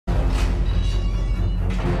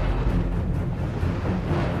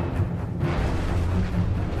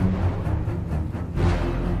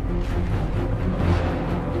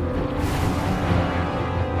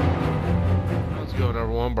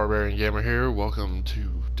everyone, Barbarian Gamer here. Welcome to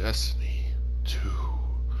Destiny 2.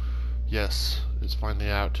 Yes, it's finally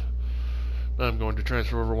out. Now I'm going to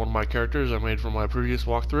transfer over one of my characters I made from my previous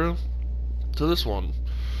walkthrough to this one.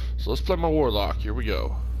 So let's play my warlock. Here we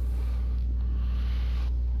go.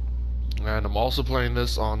 And I'm also playing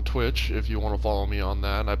this on Twitch if you want to follow me on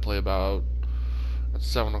that. I play about at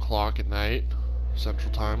 7 o'clock at night,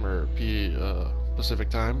 Central Time, or Pacific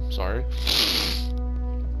Time, sorry.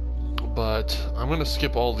 But I'm going to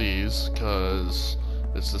skip all these because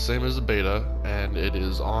it's the same as the beta and it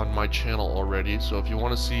is on my channel already. So if you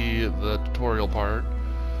want to see the tutorial part,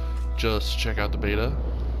 just check out the beta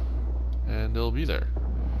and it'll be there.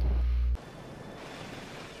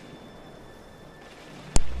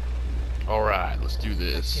 Alright, let's do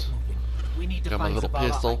this. We need to Got my find little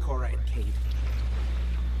Zavala, pistol. Ikora, and Cade.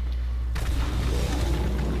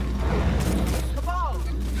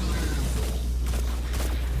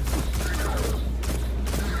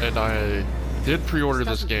 And I did pre-order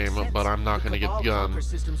this game, but I'm not going to get the gun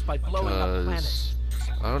because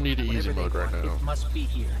I don't need an easy mode right now. It must be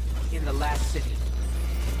here, in the last city.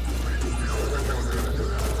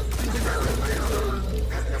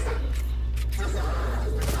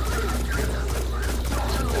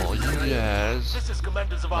 Oh, you guys. This is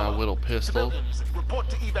Commander Zavala. My little pistol. Civilians, report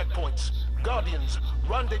to evac points. Guardians,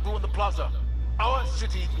 rendezvous in the plaza. Our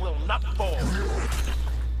city will not fall.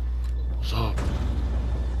 What's up?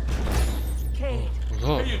 Cade. What's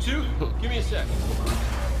up? Hey, you two, give me a sec.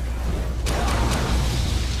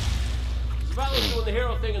 Zavala's doing the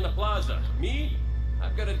hero thing in the plaza. Me?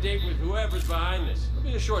 I've got a date with whoever's behind this. It'll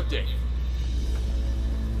be a short date.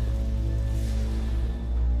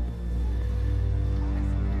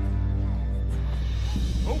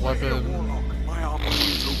 Over here, Weapon. warlock. My armor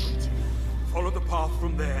is open to you. Follow the path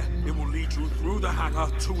from there. It will lead you through the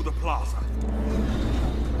hangar to the plaza.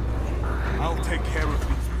 I'll take care of these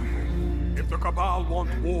people. If the Cabal want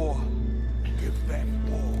war, give them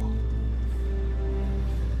war.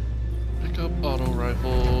 Pick up auto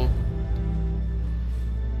rifle.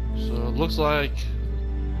 So it looks like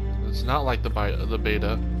it's not like the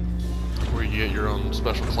beta, where you get your own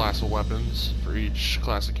special class of weapons for each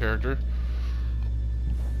class of character.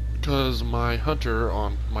 Because my hunter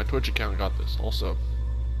on my Twitch account got this also.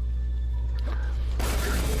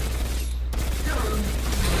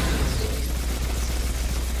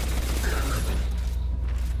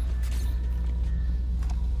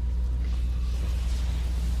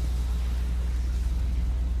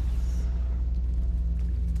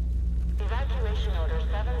 Evacuation order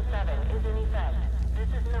 7-7 is in effect. This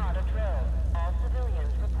is not a drill. All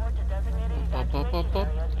civilians report to designated evacuation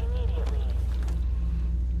areas immediately.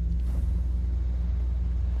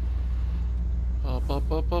 Up.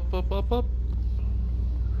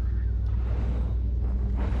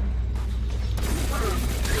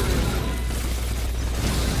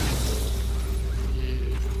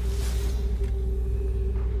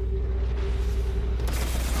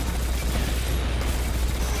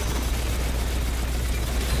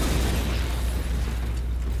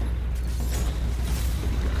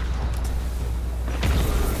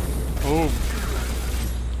 Boom.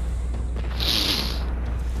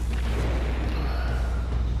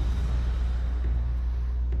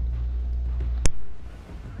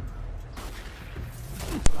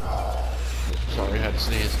 Sorry, I had to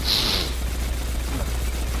sneeze.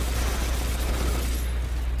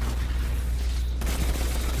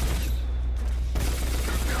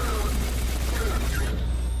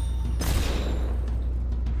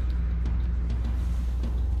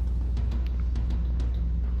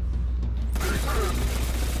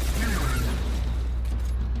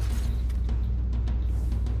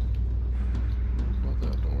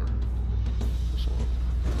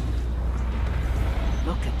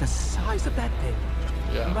 Look at the size of that thing.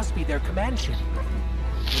 Yeah. It must be their command ship.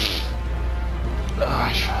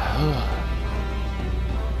 Gosh.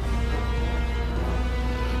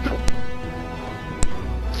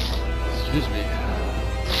 Excuse me.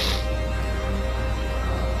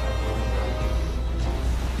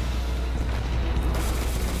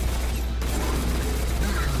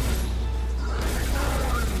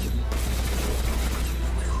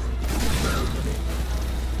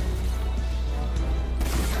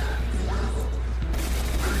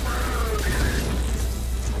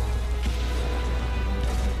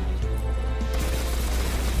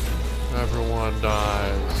 Everyone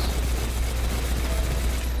dies.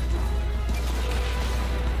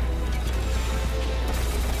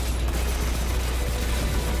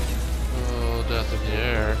 Oh, death in the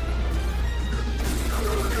air.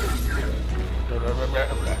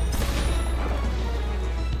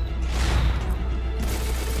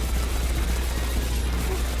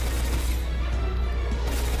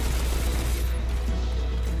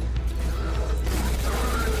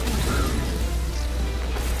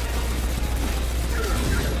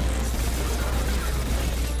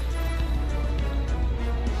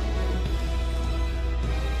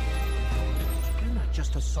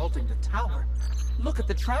 assaulting the tower. Look at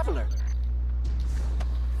the Traveler.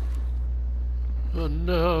 Oh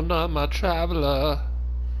no, not my traveler.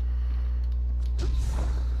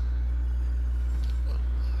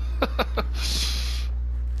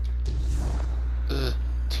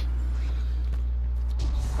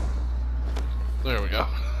 There we go.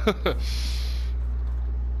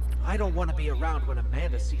 I don't want to be around when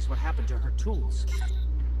Amanda sees what happened to her tools.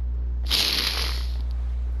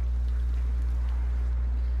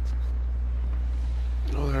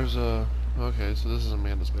 Oh, there's a... Okay, so this is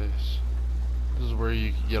Amanda's base. This is where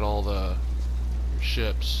you get all the your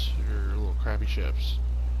ships, your little crappy ships.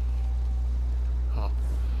 Huh.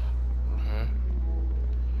 Okay.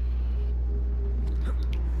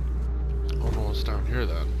 Oh no, what's down here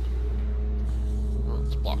then? Oh,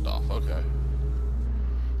 it's blocked off. Okay.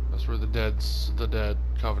 That's where the dead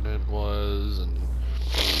covenant was, and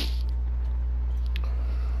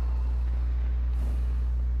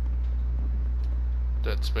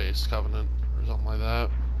Dead Space Covenant or something like that.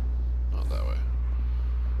 Not that way.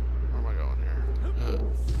 Where am I going here?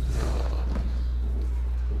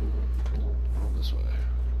 Oh, this way.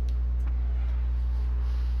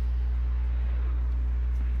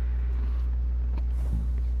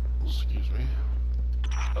 Excuse me.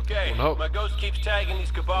 Okay, Oh, no. my ghost keeps tagging these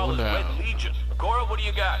Cabal as Oh, no. Red Legion. Cora, what do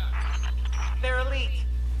you got? They're elite,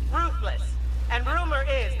 ruthless, and rumor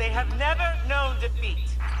is they have never known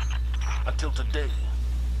defeat. Until today.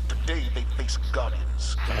 Today they face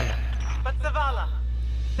Guardians. But Zavala,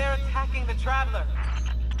 they're attacking the Traveler.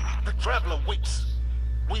 The Traveler waits.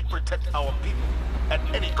 We protect our people at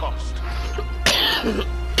any cost.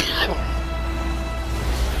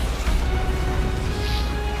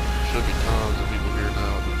 Should be tons of people here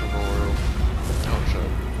now in the criminal world. Oh shit.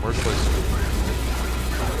 Worst place to be.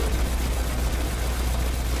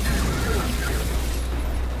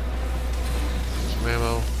 Some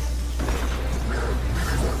ammo.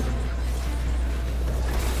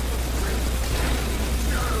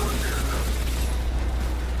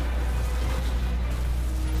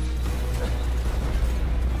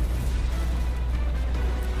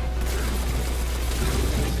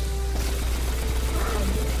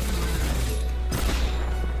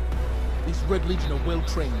 Red Legion are well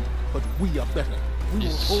trained, but we are better. We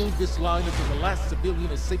will hold this line until the last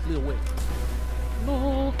civilian is safely away.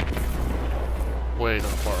 No. Way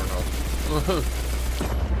not far enough.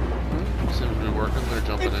 Seems to be working. They're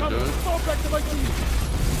jumping into it. Fall back to my team.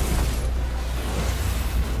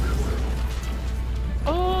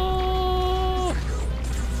 Oh!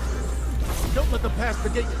 Don't let them pass the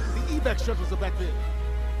gate. The evac shuttles are back there.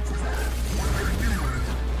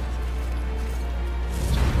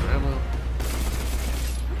 Ammo.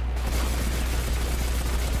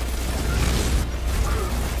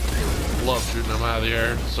 Love shooting them out of the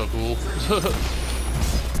air. So cool.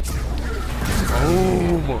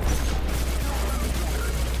 Boom.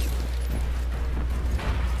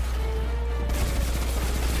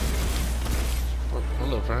 Oh,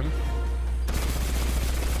 hello, friend.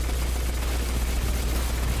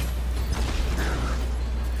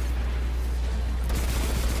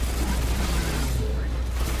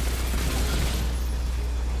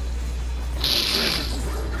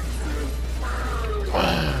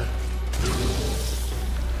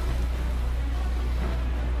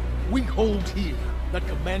 We hold here. That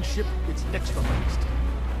command ship is next on the list.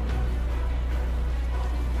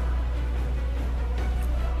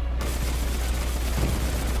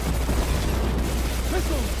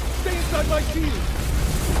 Missiles! Stay inside my shield!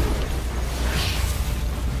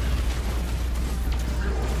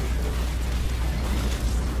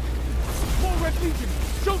 More Red Legion!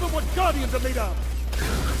 Show them what Guardians are made of!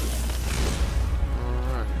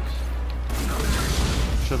 Alright.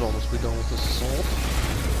 Should almost be done with this assault.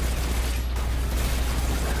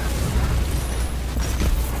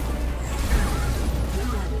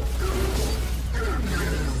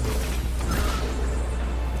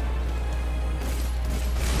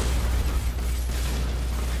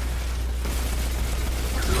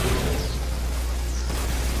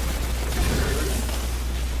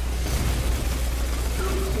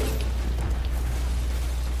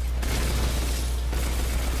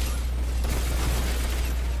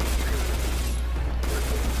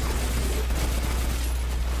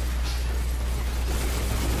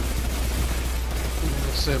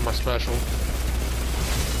 Save my special.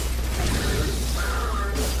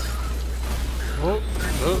 Oh,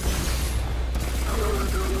 oh.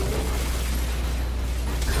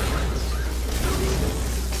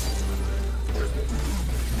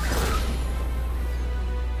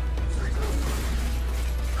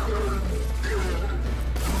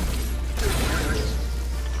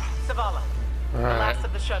 Zavala, the All right. last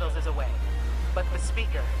of the shuttles is away. But the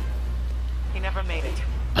speaker, he never made it.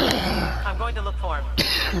 I'm going to look for him.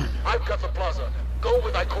 I've got the plaza. Go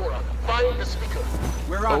with Ikora. Find the speaker.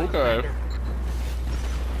 We're on it, Okay. Commander.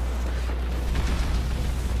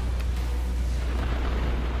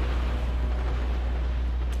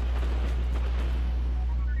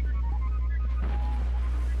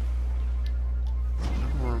 I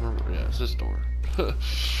don't remember. Yeah, it's this door. Ooh.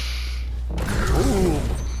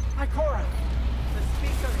 Ikora! The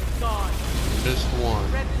speaker is gone. Missed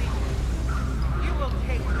one. Red Legion, you will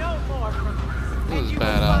take no more from me. This and is you will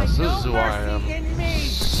badass. find This no is who I am. mercy in me.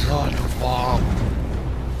 Son of a bomb.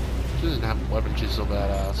 She doesn't have a weapon, she's so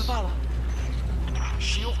badass. Zavala,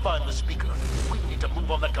 She'll find the speaker. We need to move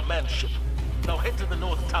on that command ship. Now head to the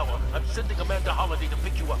North Tower. I'm sending Amanda Holiday to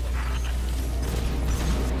pick you up.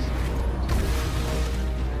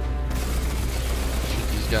 Shoot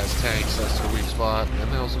these guys' tanks, that's their weak spot.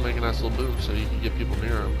 And they also make a nice little boom so you can get people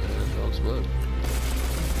near them and they'll explode.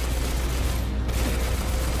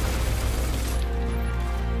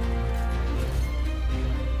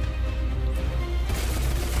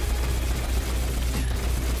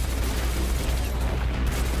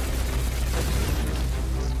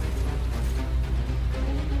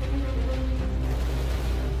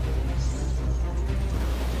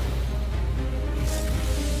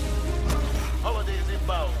 Holiday is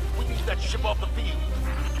inbound. We need that ship off the field.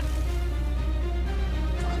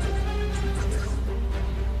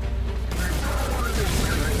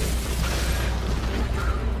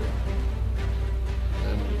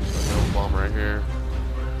 And a no bomb right here.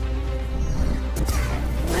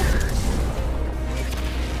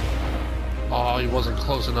 Oh, he wasn't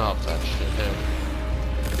close enough, that shit hit.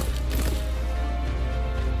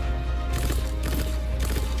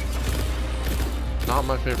 Not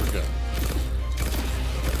my favorite gun.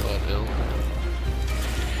 But ill.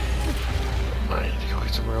 I need to go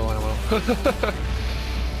get some real ammo.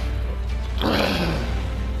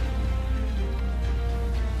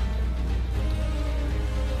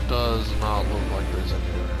 Does not look like there's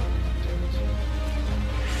anywhere.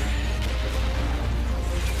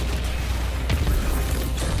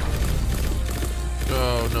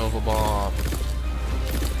 Go, Nova Bomb.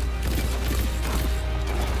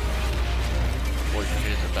 Boy,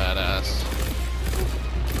 he's a badass.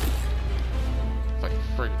 If I can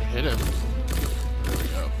friggin' hit him. There we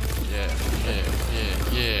go.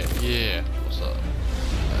 Yeah. What's up?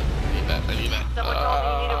 I need that. Someone told me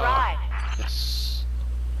you need a ride. Yes.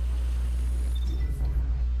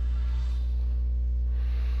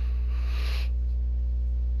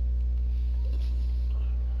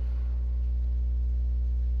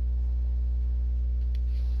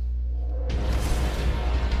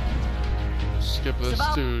 Skip this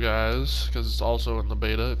too, guys, because it's also in the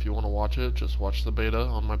beta. If you want to watch it, just watch the beta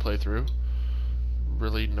on my playthrough.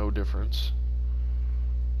 Really no difference.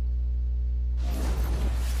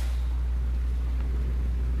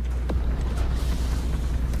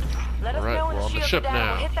 Let us Alright, know when we're on the shields ship are down.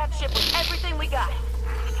 now. We'll hit that ship with everything we got.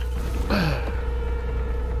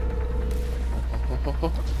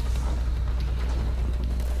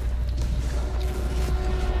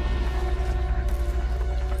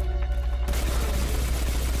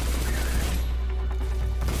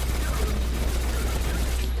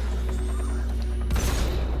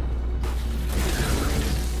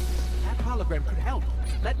 That hologram could help.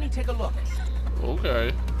 Let me take a look.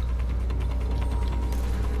 Okay.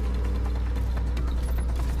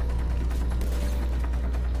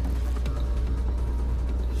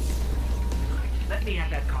 Let me at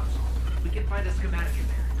that console. We can find a schematic in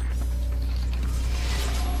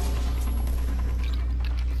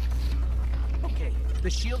there. Okay, the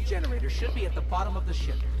shield generator should be at the bottom of the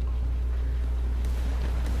ship.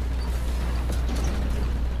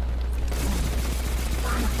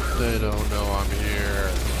 They don't know I'm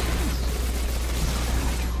here.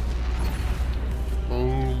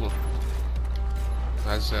 Boom.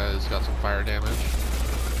 That guy's got some fire damage.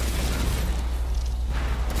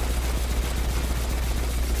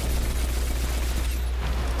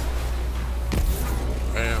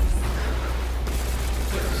 Bam.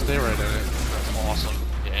 Stay right in it. That's awesome.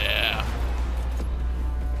 Yeah.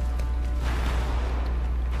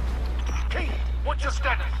 Kate, what's your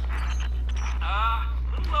status?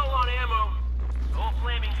 Little low on ammo. Old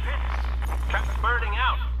flaming pits. Kept burning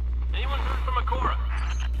out. Anyone heard from Ikora?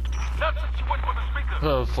 Not since you went for the speaker.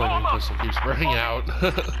 Oh, flaming Hold up. pistol keeps burning out.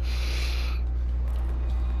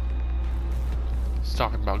 He's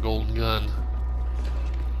talking about Golden Gun.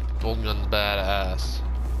 Golden Gun's badass.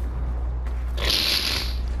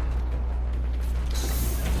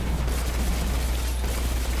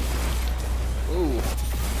 Ooh.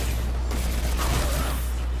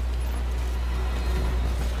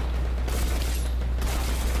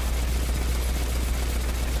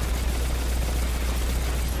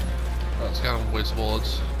 waste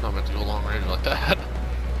bullets. Not meant to go long range like that.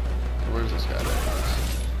 Where's this guy at?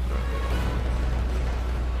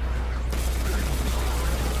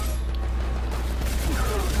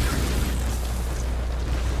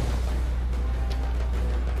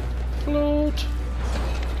 Float!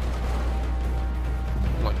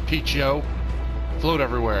 Like Peachio. Float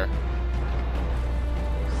everywhere.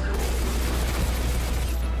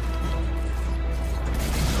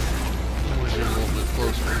 Wish you were a little bit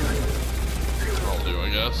closer. I'll do, I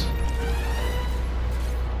guess.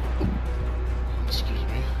 Excuse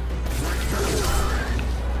me.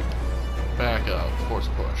 Back up. Force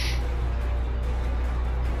push.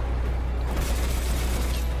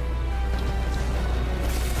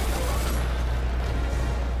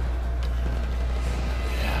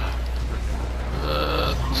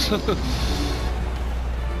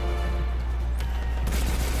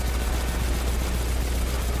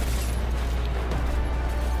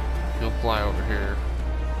 He'll fly over here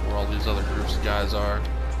where all these other groups of guys are.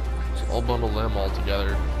 So I'll bundle them all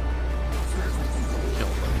together. Kill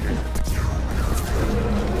them here.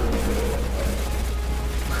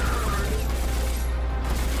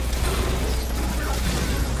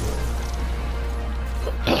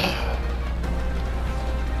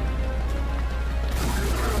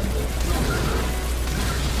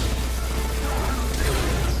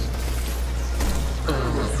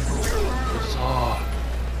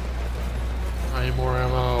 I need more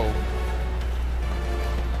ammo.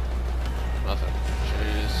 Nothing.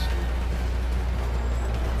 Jeez.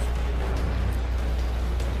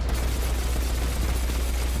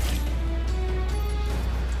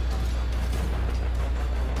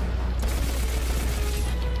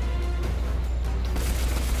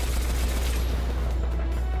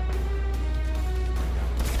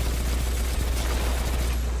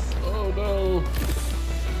 Oh no.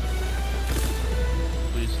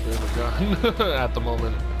 Least favorite gun at the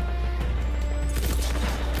moment.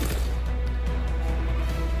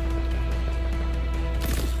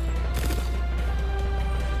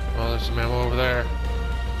 Oh, there's some ammo over there.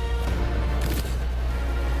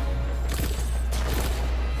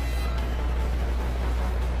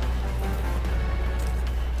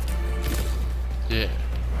 Yeah.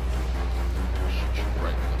 Shoot you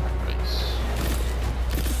right in the face.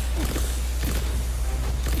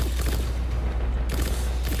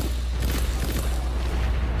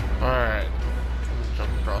 Alright.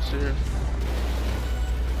 Jump across here.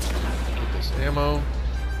 Get this ammo.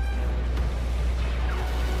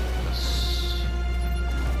 Yes.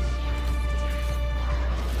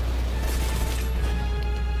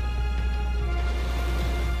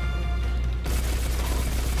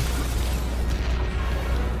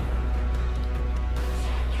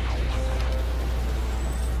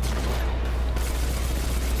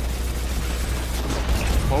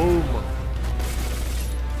 Boom.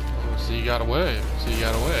 Oh, so you got away. So you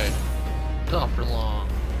got away. Tough for long.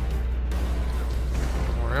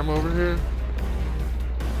 More ammo over here.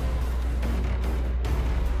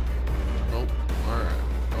 Nope. Alright.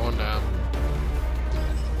 Going down.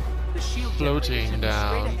 The shield Floating generation is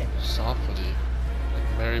straight down. ahead. Softly.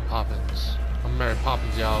 Like Mary Poppins. I'm Mary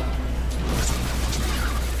Poppins, y'all.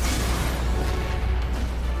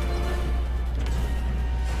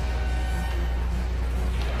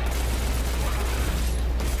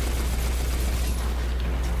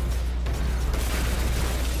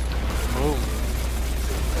 Boom.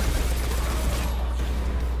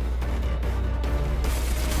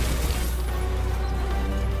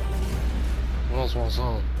 What else wants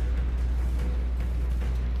some?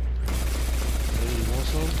 Hey, you want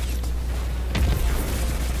some?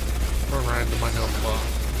 Run right into my no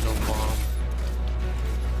bomb.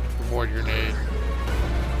 Avoid your nade.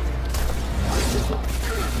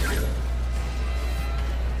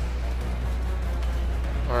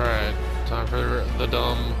 Alright, time for the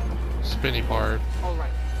dumb spinny part. All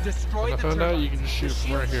right, destroy I the found out you turbines. can just shoot The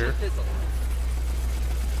from right shield here. should fizzle.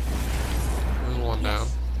 There's one down.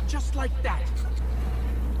 Just like that.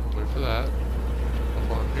 Wait for that.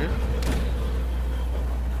 Up on here.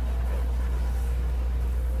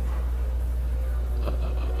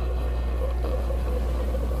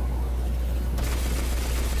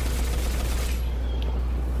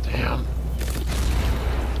 Damn.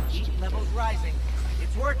 Heat levels rising.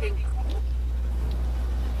 It's working.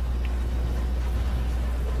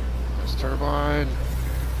 This turbine.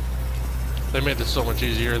 They made this so much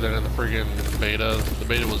easier than in the friggin' beta. The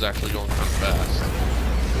beta was actually going kind of fast.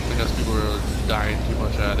 I guess people were dying too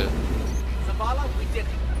much at it. Zavala, we did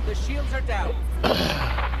it. The shields are down.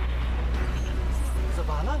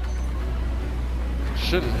 Zavala?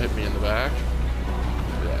 Shouldn't hit me in the back.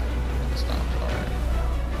 Yeah, it stopped. Alright.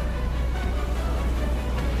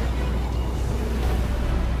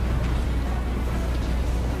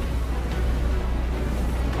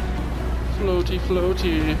 Floaty,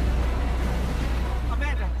 floaty.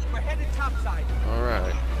 Amanda, we're headed topside.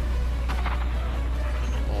 Alright.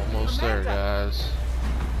 Almost there, guys.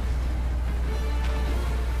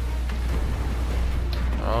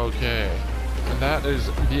 Okay. And that is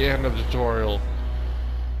the end of the tutorial.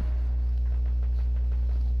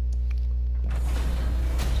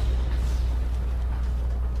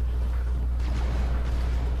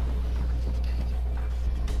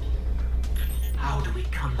 How do we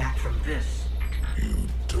come back from this? You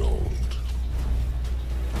don't.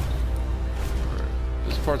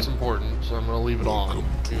 This part's important, so I'm gonna leave it on,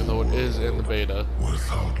 even though it is in the beta.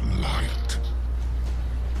 Without light.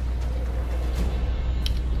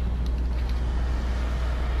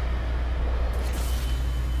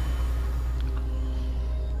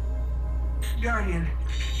 Guardian,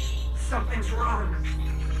 something's wrong.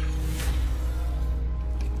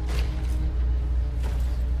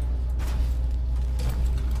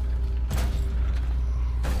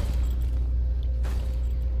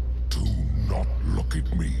 Do not look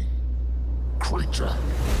at me, creature.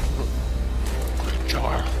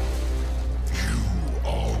 Creature. You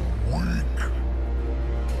are weak,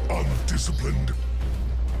 undisciplined,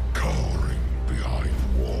 cowering behind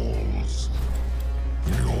walls.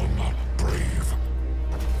 You're not brave.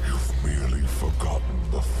 You've merely forgotten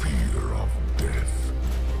the fear of death.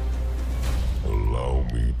 Allow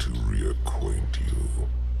me to reacquaint you.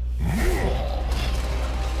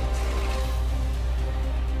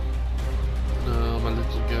 No, my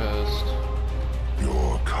little ghost.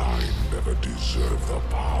 Your kind never deserved the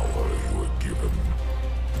power you were given.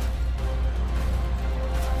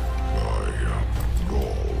 I am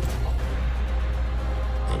Norm,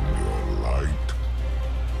 and your light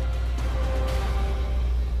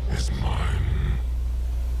is mine.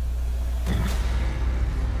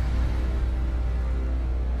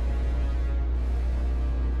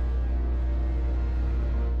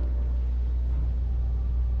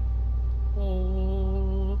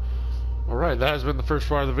 Alright, that has been the first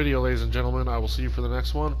part of the video, ladies and gentlemen. I will see you for the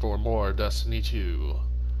next one for more Destiny 2.